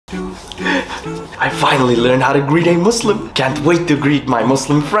I finally learned how to greet a Muslim. Can't wait to greet my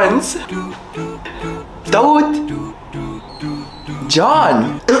Muslim friends. Dawood.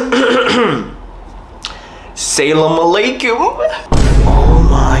 John. Salam alaikum. Oh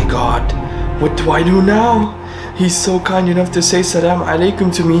my god. What do I do now? He's so kind enough to say salam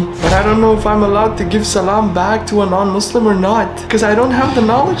alaikum to me, but I don't know if I'm allowed to give salam back to a non-Muslim or not, because I don't have the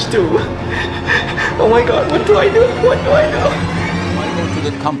knowledge to. Oh my god, what do I do? What do I do? I go to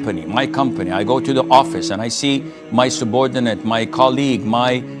the company, my company, I go to the office and I see my subordinate, my colleague,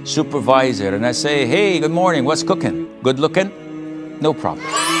 my supervisor, and I say, hey, good morning, what's cooking? Good looking? No problem.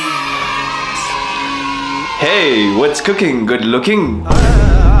 Hey, what's cooking? Good looking?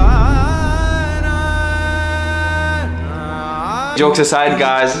 Jokes aside,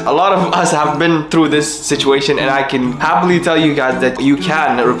 guys, a lot of us have been through this situation, and I can happily tell you guys that you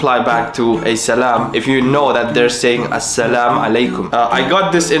can reply back to a salam if you know that they're saying assalam alaikum. I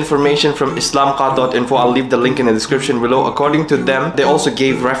got this information from islamqa.info. I'll leave the link in the description below. According to them, they also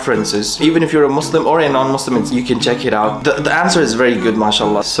gave references. Even if you're a Muslim or a non-Muslim, you can check it out. The answer is very good,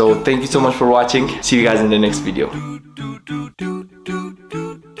 mashallah. So thank you so much for watching. See you guys in the next video.